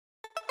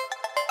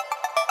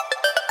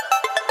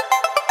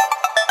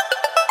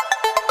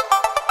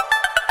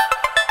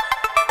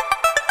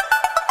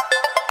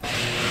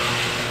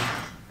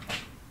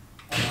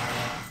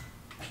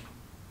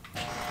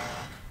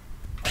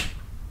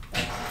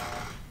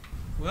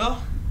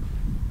Well,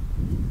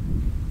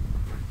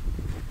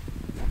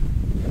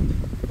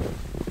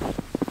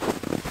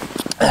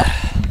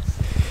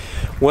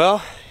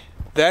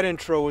 that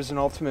intro was an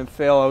ultimate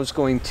fail. I was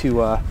going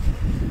to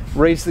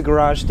raise the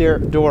garage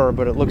door,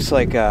 but it looks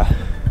like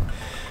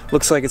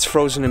it's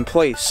frozen in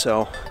place,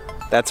 so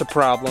that's a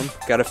problem.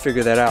 Got to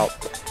figure that out.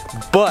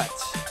 But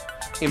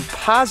in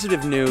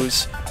positive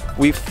news,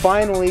 we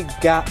finally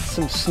got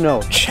some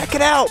snow. Check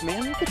it out,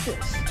 man. Look at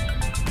this.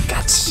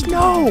 Got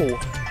snow.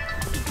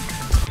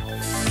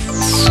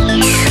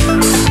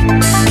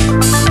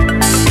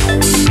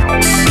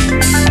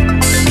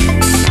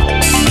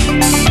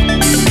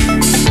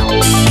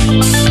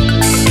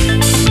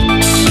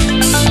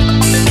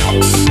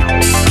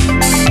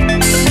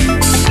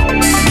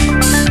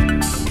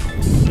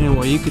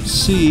 Anyway, you could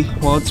see,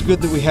 well, it's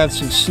good that we have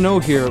some snow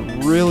here.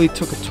 It really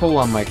took a toll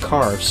on my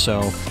car,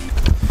 so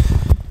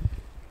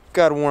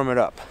gotta warm it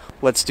up.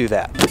 Let's do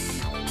that.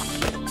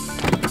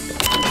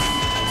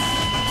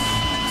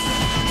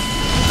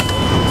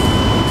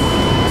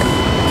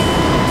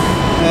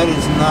 That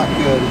is not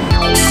good.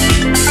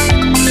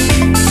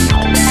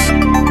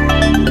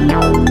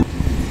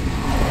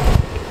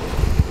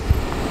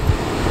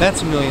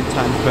 That's a million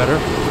times better.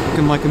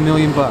 Looking like $1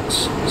 million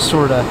bucks.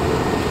 Sorta,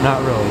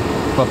 not really,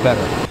 but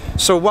better.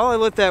 So while I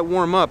let that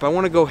warm up, I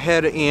want to go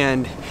ahead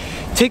and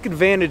take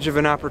advantage of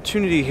an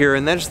opportunity here,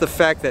 and that is the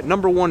fact that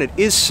number one, it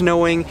is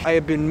snowing. I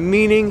have been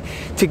meaning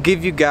to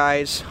give you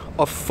guys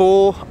a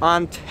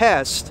full-on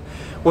test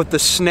with the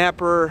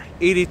Snapper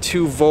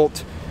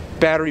 82-volt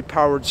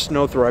battery-powered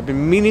snow thrower. I've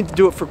been meaning to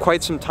do it for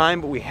quite some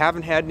time, but we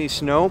haven't had any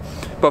snow.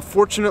 But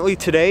fortunately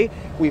today,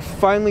 we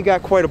finally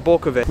got quite a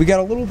bulk of it. We got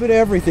a little bit of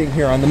everything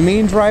here. On the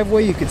main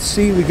driveway, you can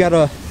see we got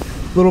a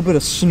little bit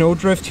of snow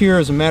drift here.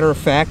 As a matter of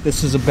fact,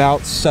 this is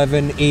about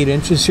 7-8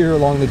 inches here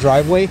along the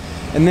driveway.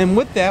 And then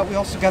with that, we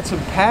also got some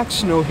packed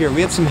snow here.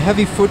 We had some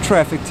heavy foot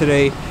traffic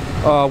today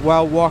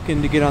while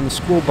walking to get on the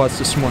school bus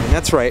this morning.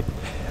 That's right.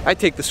 I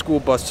take the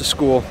school bus to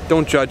school.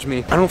 Don't judge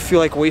me. I don't feel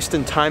like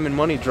wasting time and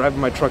money driving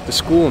my truck to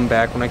school and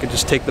back when I could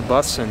just take the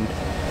bus and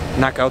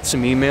knock out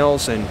some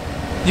emails, and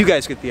you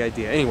guys get the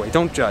idea. Anyway,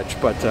 don't judge,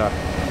 but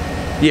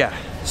yeah,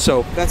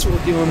 so that's what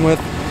we're dealing with.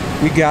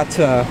 We got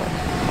a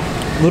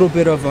little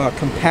bit of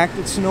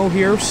compacted snow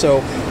here,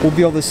 so we'll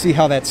be able to see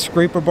how that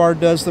scraper bar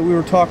does that we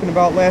were talking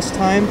about last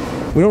time.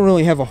 We don't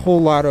really have a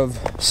whole lot of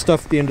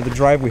stuff at the end of the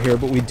driveway here,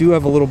 but we do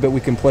have a little bit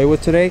we can play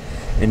with today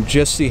and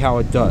just see how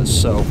it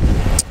does. So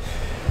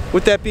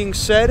with that being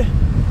said,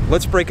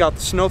 let's break out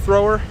the snow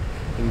thrower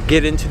and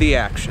get into the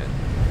action.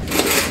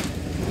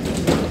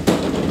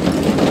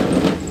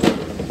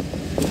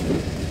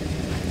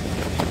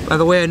 By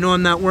the way, I know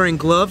I'm not wearing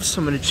gloves, so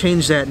I'm going to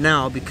change that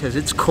now because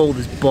it's cold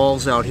as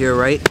balls out here,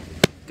 right?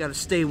 Got to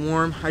stay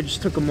warm. I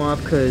just took them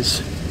off because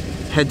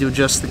I had to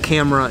adjust the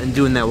camera, and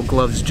doing that with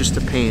gloves is just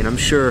a pain. I'm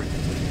sure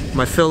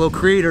my fellow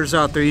creators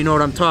out there, you know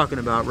what I'm talking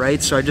about,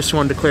 right? So I just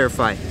wanted to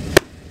clarify.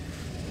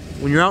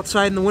 When you're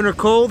outside in the winter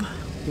cold,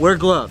 wear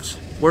gloves.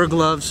 Wear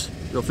gloves.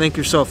 You'll thank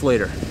yourself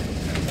later.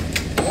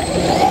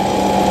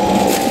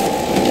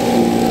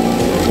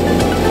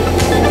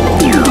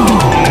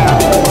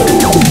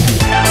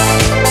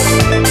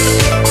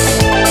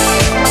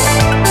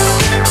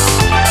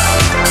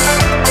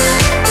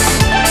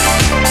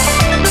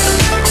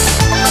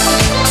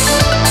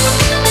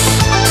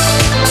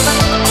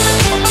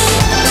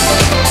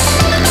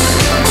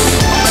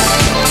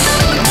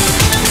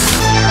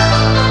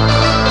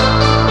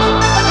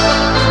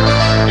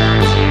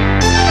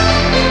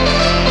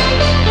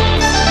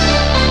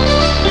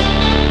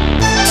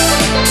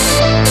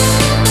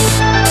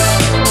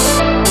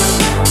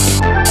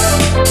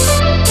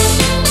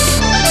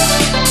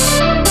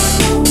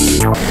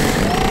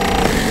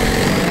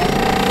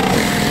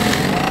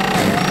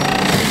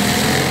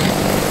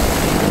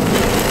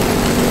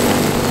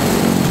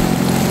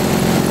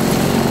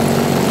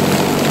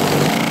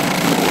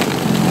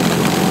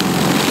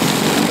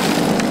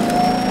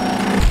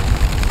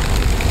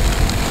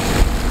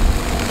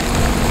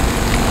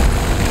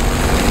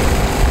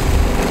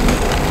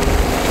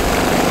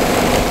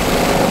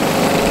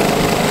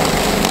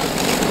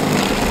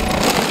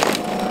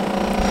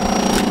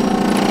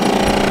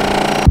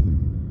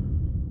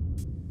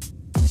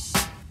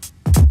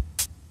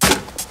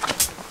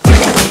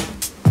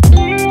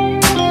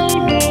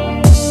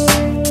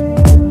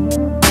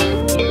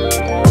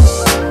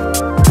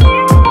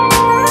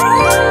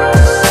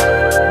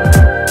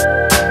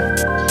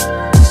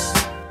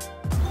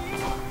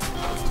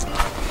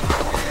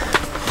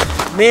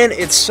 Man,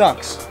 it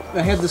sucks.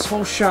 I had this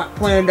whole shot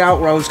planned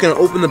out where I was going to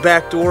open the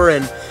back door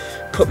and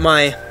put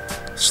my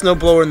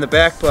snowblower in the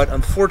back, but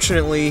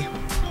unfortunately,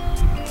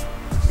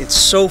 it's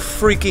so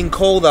freaking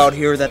cold out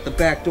here that the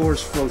back door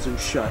is frozen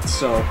shut,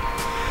 so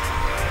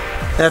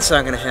that's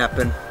not going to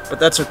happen.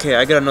 But that's okay,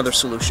 I got another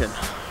solution.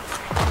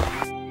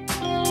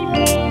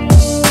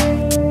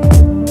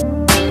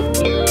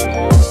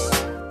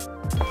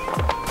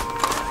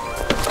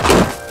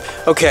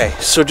 Okay,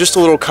 so just a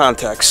little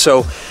context.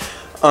 So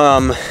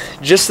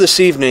Just this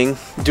evening,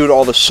 due to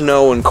all the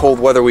snow and cold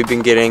weather we've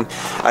been getting,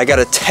 I got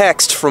a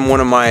text from one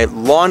of my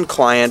lawn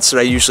clients that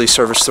I usually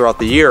service throughout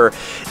the year,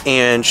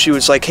 and she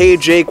was like, "Hey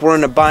Jake, we're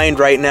in a bind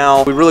right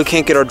now. We really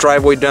can't get our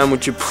driveway done.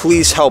 Would you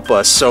please help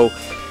us?" So,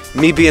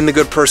 me being the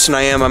good person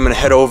I am, I'm gonna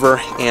head over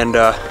and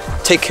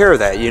take care of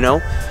that, you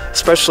know?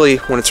 Especially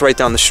when it's right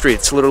down the street.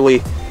 It's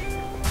literally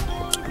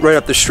right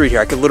up the street here.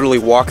 I could literally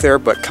walk there,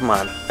 but come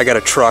on, I got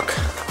a truck.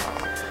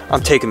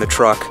 I'm taking the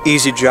truck.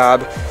 Easy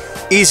job,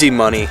 easy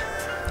money.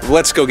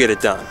 Let's go get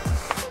it done.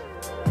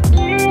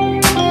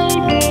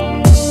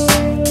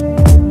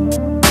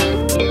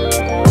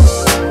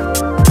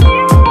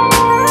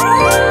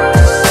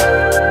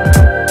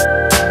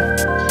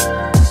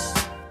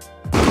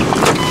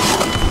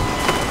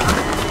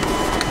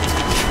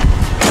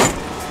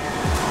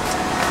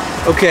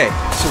 Okay,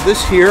 so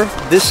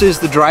this is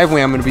the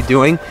driveway I'm going to be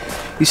doing.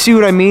 You see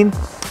what I mean?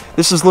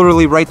 This is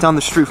literally right down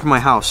the street from my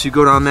house. You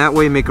go down that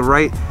way, make a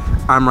right,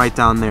 I'm right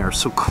down there.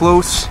 So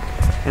close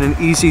and an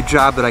easy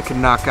job that I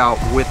can knock out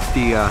with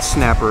the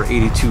Snapper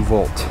 82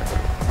 volt.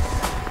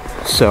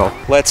 So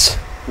let's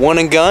one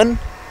and gun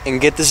and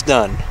get this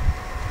done.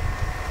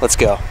 Let's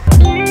go.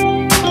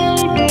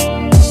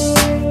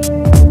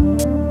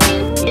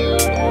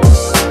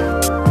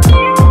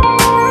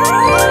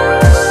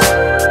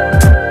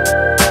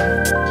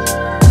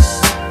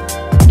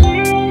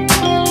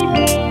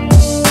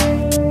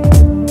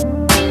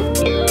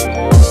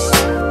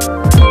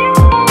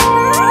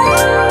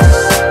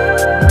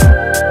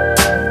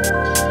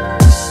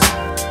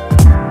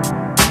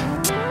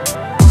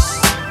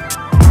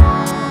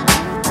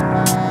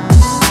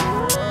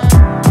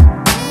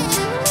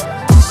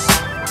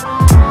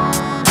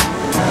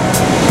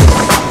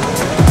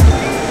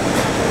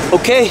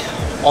 Okay,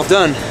 all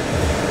done.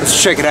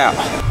 Let's check it out.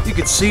 You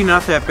can see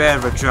not that bad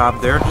of a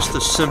job there. Just a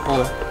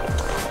simple,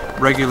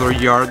 regular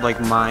yard like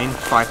mine,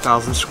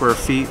 5,000 square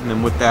feet, and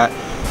then with that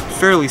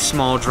fairly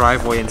small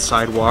driveway and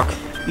sidewalk.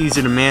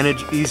 Easy to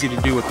manage, easy to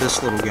do with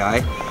this little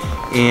guy.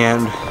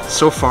 And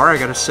so far, I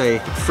gotta say,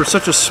 for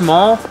such a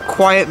small,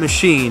 quiet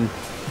machine,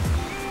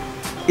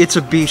 it's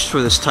a beast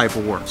for this type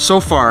of work. So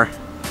far,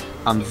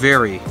 I'm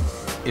very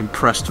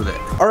impressed with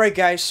it. Alright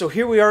guys, so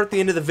here we are at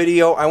the end of the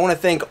video. I want to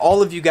thank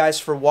all of you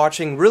guys for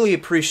watching, really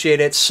appreciate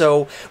it.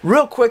 So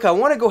real quick, I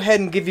want to go ahead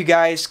and give you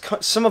guys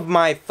some of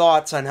my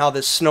thoughts on how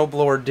this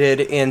snowblower did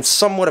in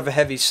somewhat of a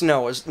heavy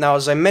snow. Now,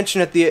 as I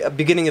mentioned at the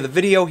beginning of the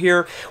video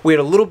here, we had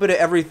a little bit of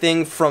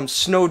everything from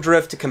snow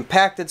drift to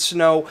compacted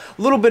snow,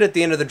 a little bit at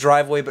the end of the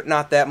driveway, but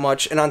not that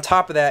much. And on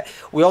top of that,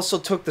 we also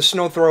took the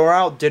snow thrower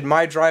out, did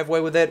my driveway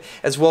with it,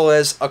 as well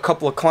as a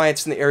couple of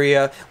clients in the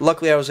area.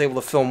 Luckily, I was able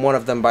to film one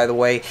of them, by the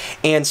way.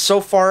 And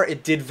so far,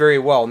 it did very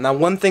well. Now,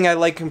 one thing I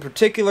like in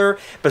particular,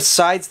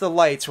 besides the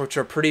lights, which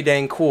are pretty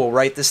dang cool,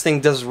 right? This thing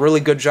does a really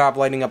good job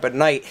lighting up at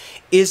night,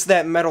 is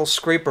that metal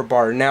scraper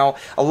bar. Now,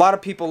 a lot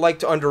of people like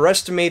to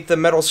underestimate the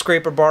metal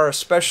scraper bar,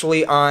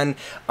 especially on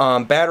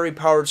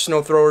battery-powered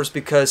snow throwers,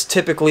 because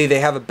typically they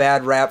have a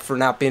bad rap for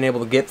not being able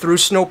to get through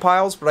snow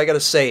piles, but I gotta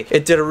say,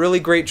 it did a really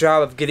great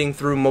job of getting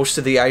through most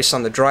of the ice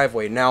on the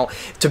driveway. Now,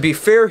 to be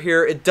fair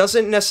here, it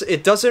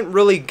doesn't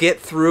really get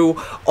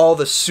through all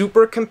the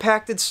super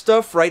compacted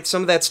stuff, right?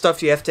 Some of that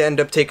stuff you have to end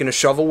up taking a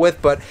shovel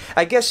with, but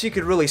I guess you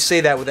could really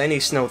say that with any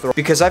snow thrower,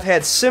 because I've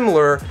had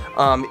similar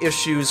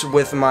issues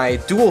with my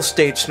dual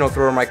stage snow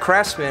thrower, my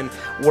Craftsman,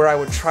 where I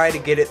would try to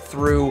get it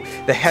through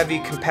the heavy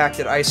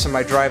compacted ice in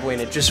my driveway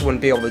and it just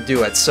wouldn't be able to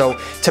do it. So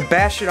to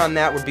bash it on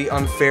that would be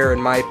unfair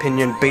in my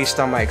opinion based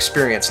on my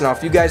experience. Now,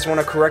 if you guys want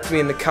to correct me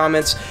in the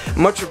comments,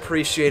 much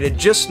appreciated.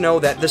 Just know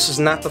that this is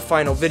not the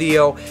final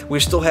video. We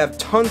still have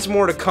tons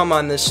more to come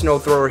on this snow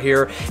thrower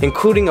here,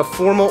 including a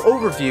formal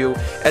overview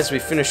as we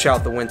finish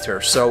out the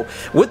winter. So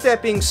with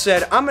that being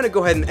said, I'm going to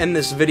go ahead and end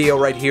this video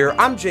right here.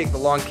 I'm Jake the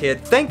Lawn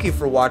Kid. Thank you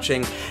for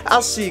watching.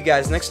 I'll see you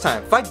guys next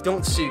time. If I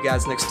don't see you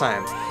guys next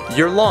time,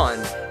 your lawn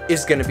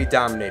is going to be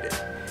dominated.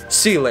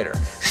 See you later.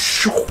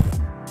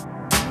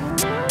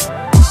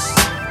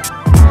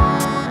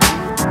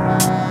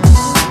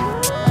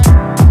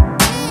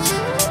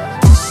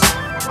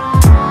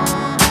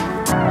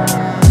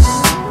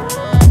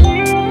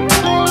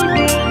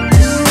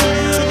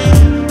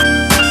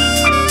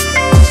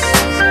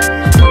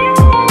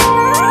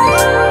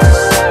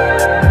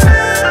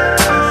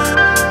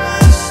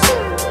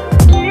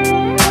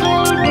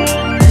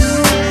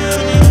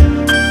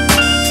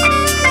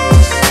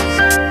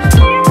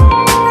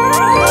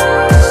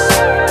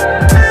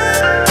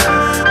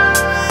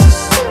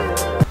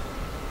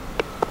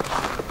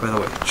 By the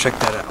way, check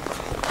that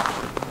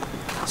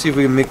out. See if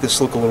we can make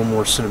this look a little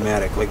more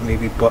cinematic. Like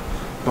maybe bump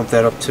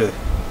that up to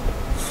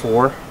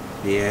 4.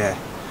 Yeah.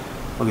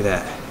 Look at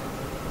that.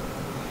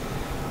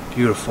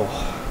 Beautiful. Look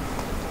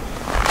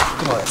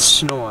at all that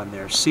snow on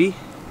there. See?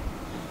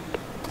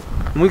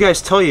 When we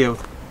guys tell you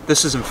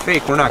this isn't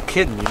fake, we're not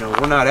kidding. You know,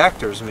 we're not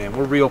actors, man.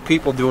 We're real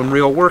people doing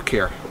real work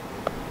here.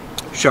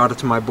 Shout out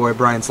to my boy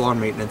Brian's Lawn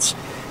Maintenance.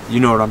 You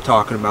know what I'm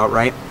talking about,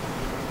 right?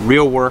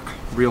 Real work,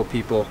 real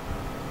people,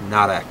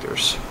 not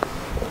actors.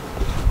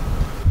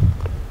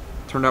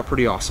 Turned out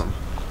pretty awesome.